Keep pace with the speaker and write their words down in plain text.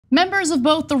Members of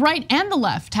both the right and the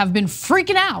left have been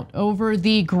freaking out over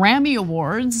the Grammy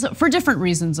Awards for different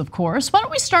reasons, of course. Why don't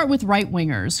we start with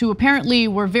right-wingers who apparently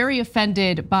were very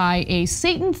offended by a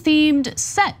Satan-themed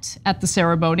set at the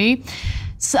ceremony.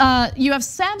 You have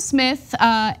Sam Smith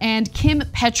and Kim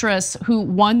Petras, who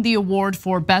won the award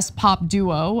for Best Pop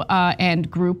Duo and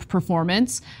Group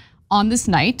Performance on this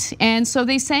night. And so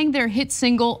they sang their hit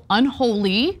single,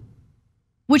 Unholy,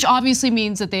 which obviously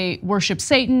means that they worship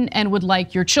Satan and would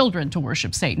like your children to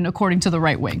worship Satan, according to the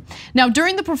right wing. Now,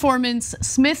 during the performance,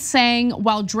 Smith sang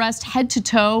while dressed head to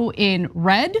toe in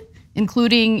red,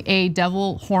 including a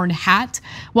devil horn hat,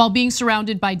 while being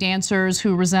surrounded by dancers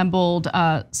who resembled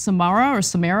Samara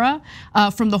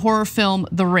from the horror film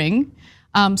The Ring.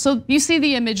 So you see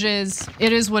the images,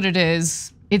 it is what it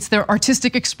is. It's their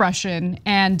artistic expression,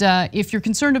 and if you're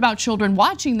concerned about children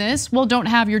watching this, well, don't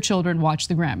have your children watch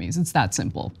the Grammys. It's that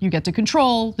simple. You get to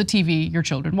control the TV your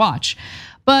children watch.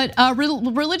 But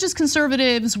religious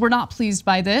conservatives were not pleased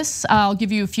by this. I'll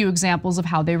give you a few examples of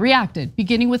how they reacted,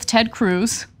 beginning with Ted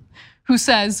Cruz, who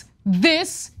says,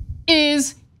 "This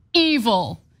is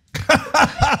evil."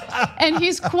 And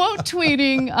he's quote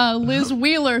tweeting Liz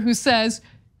Wheeler, who says,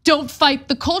 "Don't fight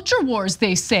the culture wars,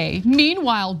 they say.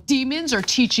 Meanwhile, demons are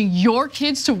teaching your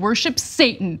kids to worship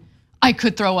Satan." I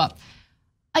could throw up.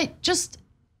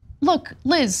 Look,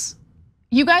 Liz,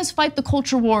 you guys fight the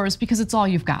culture wars because it's all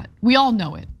you've got. We all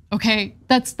know it, okay?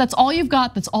 That's all you've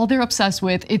got, that's all they're obsessed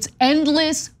with. It's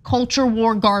endless culture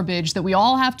war garbage that we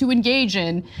all have to engage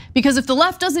in, because if the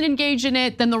left doesn't engage in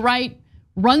it, then the right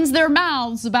runs their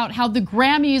mouths about how the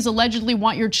Grammys allegedly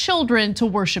want your children to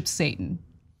worship Satan,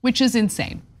 which is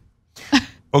insane.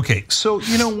 Okay, so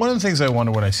one of the things I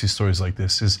wonder when I see stories like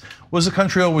this is, was the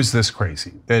country always this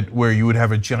crazy? That where you would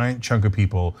have a giant chunk of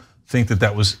people think that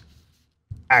that was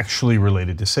actually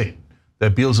related to Satan?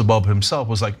 That Beelzebub himself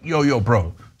was like, yo,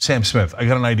 bro, Sam Smith, I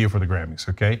got an idea for the Grammys,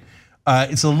 okay?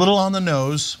 It's a little on the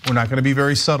nose, we're not gonna be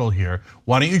very subtle here.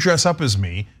 Why don't you dress up as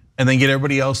me and then get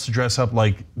everybody else to dress up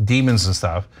like demons and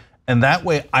stuff? And that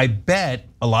way, I bet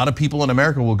a lot of people in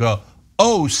America will go,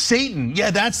 "Oh, Satan,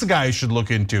 yeah, that's the guy I should look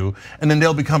into," and then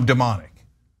they'll become demonic.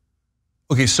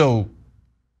 Okay, so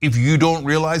if you don't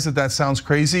realize that that sounds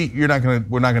crazy, we're not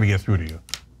gonna get through to you.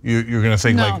 You're gonna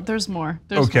think like, no, there's more.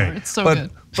 There's more. It's so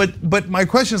good. But my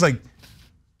question is like,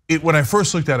 when I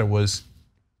first looked at it was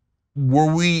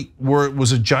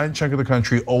a giant chunk of the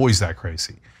country always that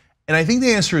crazy? And I think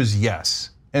the answer is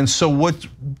yes. And so what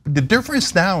the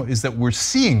difference now is that we're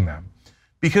seeing them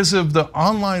because of the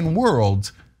online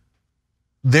world.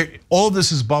 All of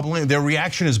this is bubbling, their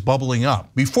reaction is bubbling up.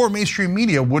 Before, mainstream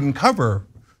media wouldn't cover,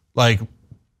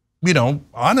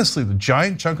 honestly, the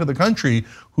giant chunk of the country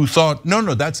who thought,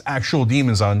 no, that's actual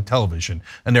demons on television,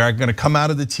 and they're gonna come out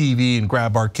of the TV and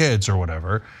grab our kids or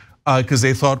whatever, because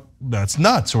they thought that's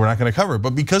nuts, so we're not gonna cover it.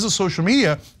 But because of social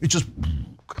media, it just,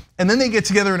 and then they get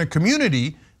together in a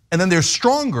community, and then they're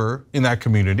stronger in that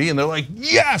community, and they're like,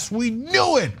 yes, we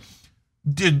knew it.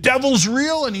 The devil's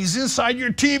real and he's inside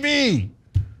your TV.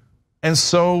 And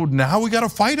so now we got to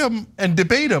fight him and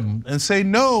debate him and say,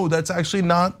 no, that's actually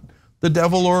not the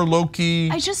devil or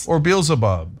Loki or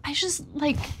Beelzebub. You just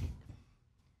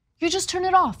turn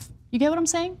it off. You get what I'm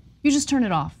saying? You just turn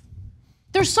it off.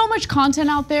 There's so much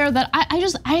content out there that I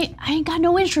ain't got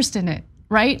no interest in it,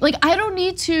 right? Like, I don't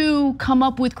need to come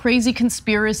up with crazy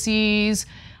conspiracies.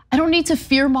 I don't need to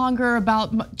fearmonger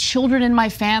about children in my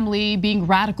family being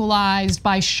radicalized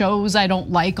by shows I don't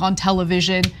like on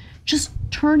television. Just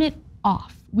turn it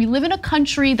off. We live in a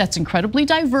country that's incredibly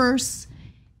diverse.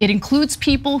 It includes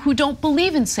people who don't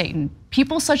believe in Satan,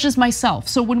 people such as myself.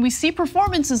 So when we see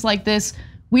performances like this,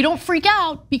 we don't freak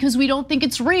out because we don't think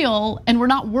it's real, and we're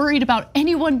not worried about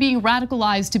anyone being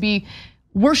radicalized to be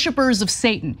worshipers of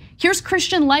Satan. Here's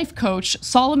Christian life coach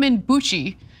Solomon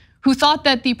Bucci, who thought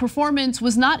that the performance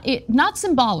was not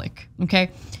symbolic, okay?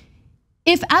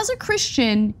 If as a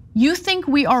Christian, you think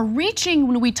we are reaching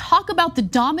when we talk about the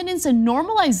dominance and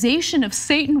normalization of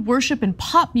Satan worship in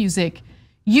pop music,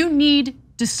 you need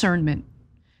discernment.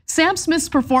 Sam Smith's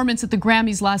performance at the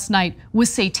Grammys last night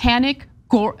was satanic,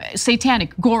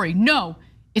 gory. No,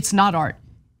 it's not art.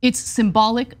 It's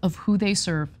symbolic of who they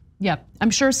serve. Yeah, I'm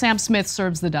sure Sam Smith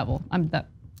serves the devil.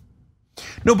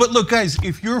 No, but look, guys,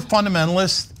 if you're a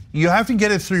fundamentalist, you have to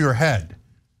get it through your head.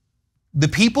 The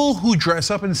people who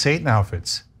dress up in Satan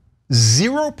outfits,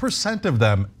 0% of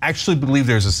them actually believe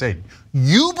there's a Satan.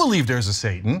 You believe there's a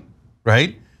Satan,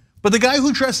 right? But the guy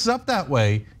who dresses up that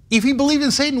way, if he believed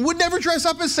in Satan, would never dress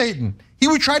up as Satan. He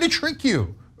would try to trick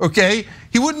you, okay?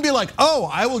 He wouldn't be like, oh,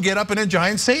 I will get up in a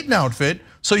giant Satan outfit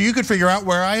so you could figure out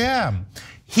where I am.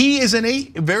 He is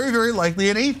very, very likely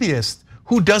an atheist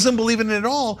who doesn't believe in it at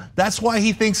all. That's why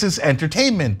he thinks it's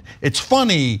entertainment, it's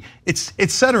funny, it's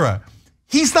etc.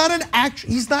 He's not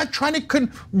he's not trying to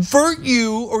convert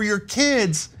you or your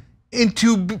kids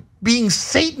into being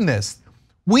Satanists.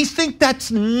 We think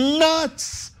that's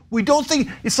nuts. We don't think,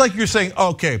 it's like you're saying,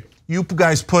 okay, you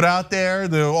guys put out there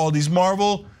all these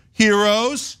Marvel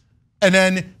heroes, and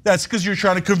then that's because you're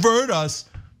trying to convert us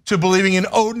to believing in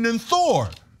Odin and Thor.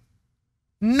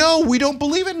 No, we don't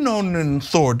believe in Odin and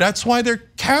Thor. That's why they're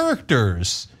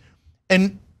characters.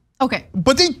 And okay,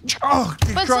 but they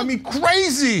drive me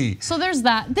crazy. So there's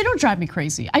that. They don't drive me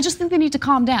crazy. I just think they need to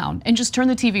calm down and just turn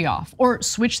the TV off or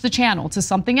switch the channel to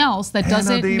something else that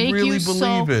doesn't make you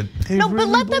so. No, but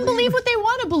let them believe what they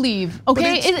want to believe.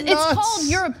 Okay, it's called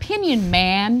your opinion,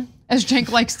 man, as Cenk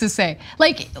likes to say.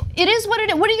 Like, it is what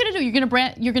it is. What are you gonna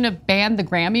do? You're gonna ban the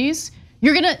Grammys?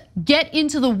 You're gonna get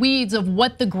into the weeds of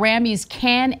what the Grammys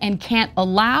can and can't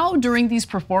allow during these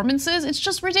performances. It's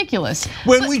just ridiculous.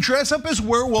 When we dress up as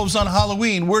werewolves on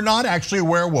Halloween, we're not actually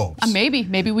werewolves. Maybe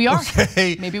we are.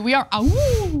 Okay. Maybe we are.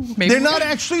 They're not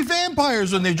actually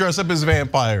vampires when they dress up as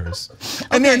vampires.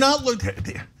 And they're not,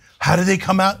 how do they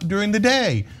come out during the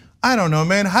day? I don't know,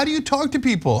 man. How do you talk to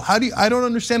people? I don't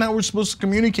understand how we're supposed to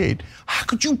communicate. How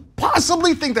could you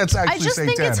possibly think that's actually satanic?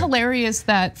 I just think it's hilarious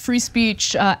that free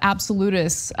speech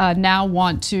absolutists now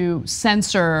want to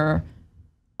censor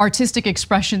artistic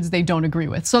expressions they don't agree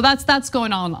with. So that's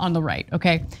going on the right,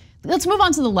 okay? Let's move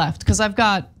on to the left, because I've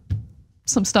got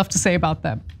some stuff to say about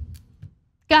them.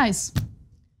 Guys,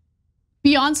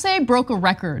 Beyonce broke a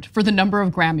record for the number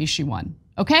of Grammys she won,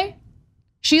 okay?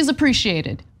 She is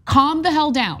appreciated. Calm the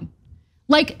hell down.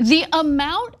 Like, the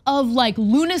amount of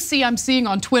lunacy I'm seeing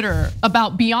on Twitter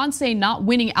about Beyonce not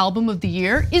winning album of the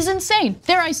year is insane.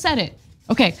 There, I said it.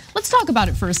 Okay, let's talk about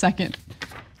it for a second.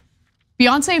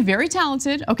 Beyonce, very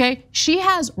talented, okay? She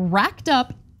has racked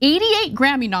up 88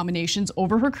 Grammy nominations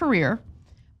over her career,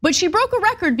 but she broke a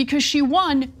record because she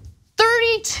won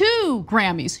 32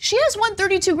 Grammys. She has won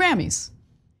 32 Grammys.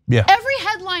 Yeah. Every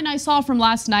headline I saw from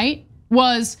last night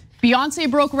was Beyonce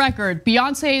broke record,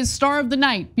 Beyonce is star of the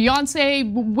night,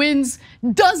 Beyonce wins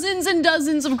dozens and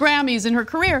dozens of Grammys in her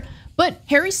career. But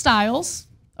Harry Styles,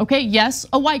 okay, yes,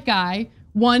 a white guy,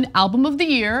 won album of the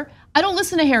year. I don't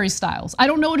listen to Harry Styles. I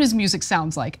don't know what his music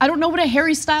sounds like. I don't know what a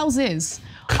Harry Styles is.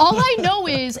 All I know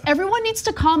is everyone needs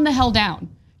to calm the hell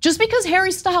down. Just because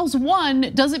Harry Styles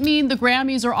won doesn't mean the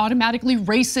Grammys are automatically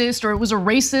racist or it was a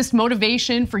racist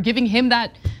motivation for giving him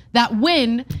that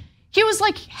win. He was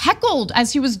heckled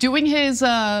as he was doing his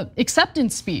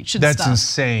acceptance speech and stuff. That's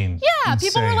insane. Yeah,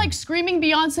 people were screaming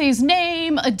Beyonce's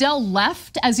name. Adele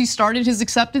left as he started his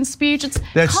acceptance speech.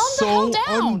 That's calm the hell so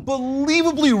down.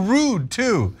 Unbelievably rude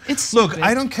too. Look,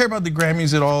 I don't care about the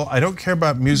Grammys at all. I don't care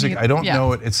about music. I don't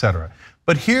know it, etc.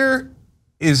 But here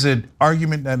is an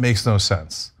argument that makes no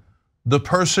sense. The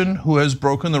person who has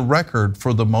broken the record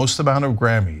for the most amount of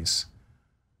Grammys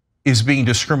is being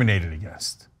discriminated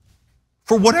against.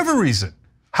 For whatever reason.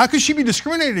 How could she be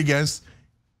discriminated against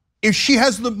if she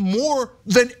has more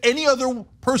than any other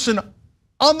person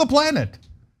on the planet?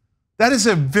 That is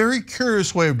a very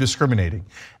curious way of discriminating.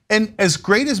 And as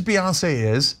great as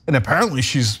Beyonce is, and apparently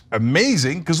she's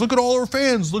amazing, because look at all her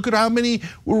fans, look at how many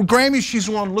Grammys she's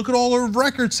won, look at all her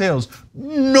record sales.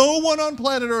 No one on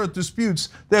planet Earth disputes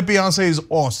that Beyonce is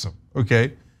awesome,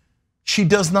 okay? She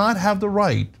does not have the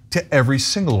right to every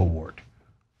single award.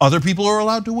 Other people are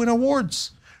allowed to win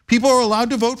awards. People are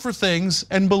allowed to vote for things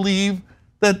and believe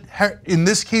that, in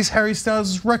this case, Harry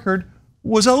Styles' record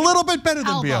was a little bit better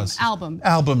than Beyonce's.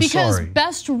 Album, because sorry.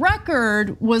 Best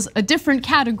Record was a different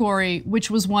category, which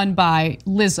was won by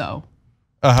Lizzo.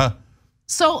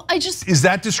 So I just— Is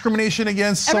that discrimination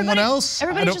against someone else?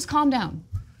 Everybody just calm down.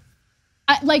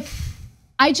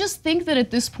 I just think that at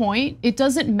this point, it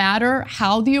doesn't matter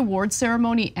how the award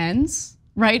ceremony ends.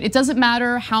 Right? It doesn't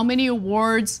matter how many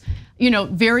awards,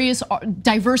 various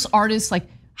diverse artists,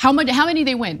 how many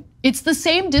they win. It's the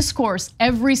same discourse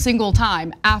every single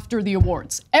time after the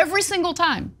awards, every single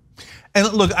time.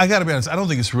 And look, I gotta be honest, I don't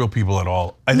think it's real people at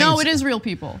all. No, it is real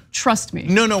people, trust me.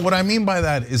 No, what I mean by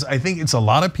that is I think it's a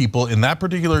lot of people in that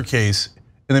particular case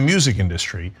in the music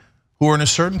industry who are in a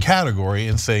certain category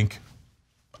and think,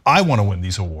 I wanna win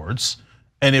these awards.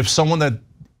 And if someone that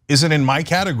isn't in my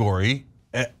category,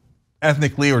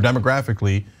 ethnically or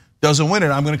demographically, doesn't win it,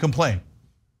 I'm gonna complain.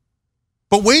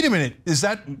 But wait a minute, is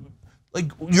that,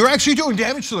 you're actually doing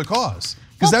damage to the cause.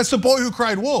 Because that's the boy who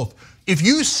cried wolf. If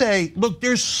you say, look,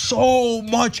 there's so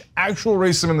much actual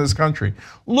racism in this country.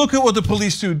 Look at what the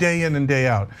police do day in and day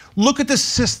out. Look at the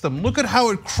system, look at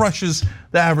how it crushes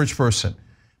the average person.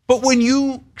 But when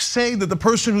you say that the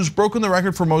person who's broken the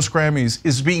record for most Grammys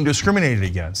is being discriminated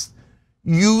against,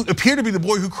 you appear to be the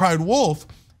boy who cried wolf,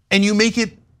 and you make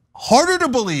it harder to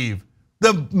believe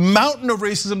the mountain of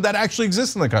racism that actually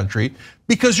exists in the country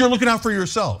because you're looking out for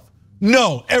yourself.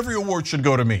 No, every award should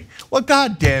go to me. Well,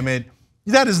 God damn it,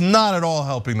 that is not at all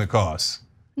helping the cause.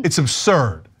 It's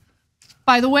absurd.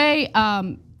 By the way,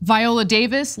 Viola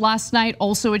Davis last night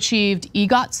also achieved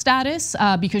EGOT status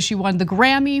because she won the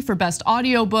Grammy for Best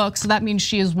Audiobook. So that means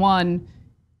she has won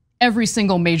every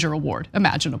single major award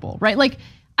imaginable, right? Like,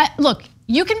 look,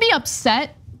 you can be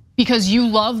upset because you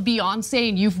love Beyonce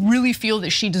and you really feel that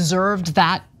she deserved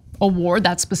that award,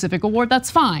 that specific award,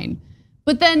 that's fine.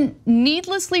 But then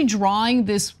needlessly drawing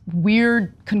this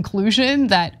weird conclusion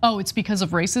that, oh, it's because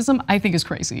of racism, I think is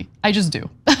crazy. I just do.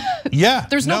 Yeah,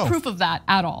 There's no proof of that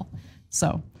at all,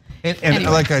 so. And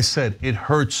anyway. Like I said, it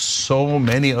hurts so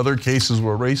many other cases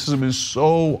where racism is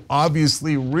so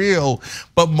obviously real,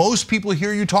 but most people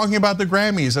hear you talking about the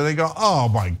Grammys and they go, oh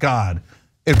my God.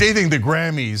 If they think the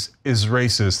Grammys is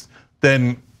racist,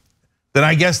 then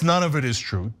I guess none of it is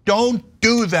true. Don't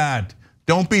do that.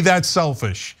 Don't be that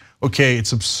selfish. Okay,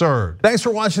 it's absurd. Thanks for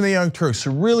watching the Young Turks,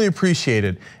 I really appreciate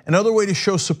it. Another way to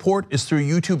show support is through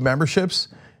YouTube memberships.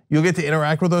 You'll get to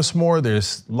interact with us more.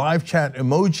 There's live chat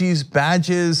emojis,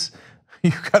 badges.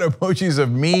 You've got emojis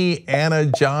of me, Anna,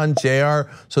 John,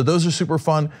 JR. So those are super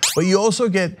fun. But you also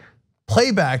get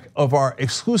playback of our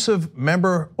exclusive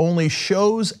member-only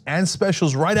shows and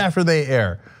specials right after they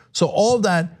air. So all of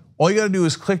that, all you gotta do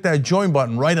is click that join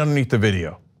button right underneath the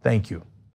video. Thank you.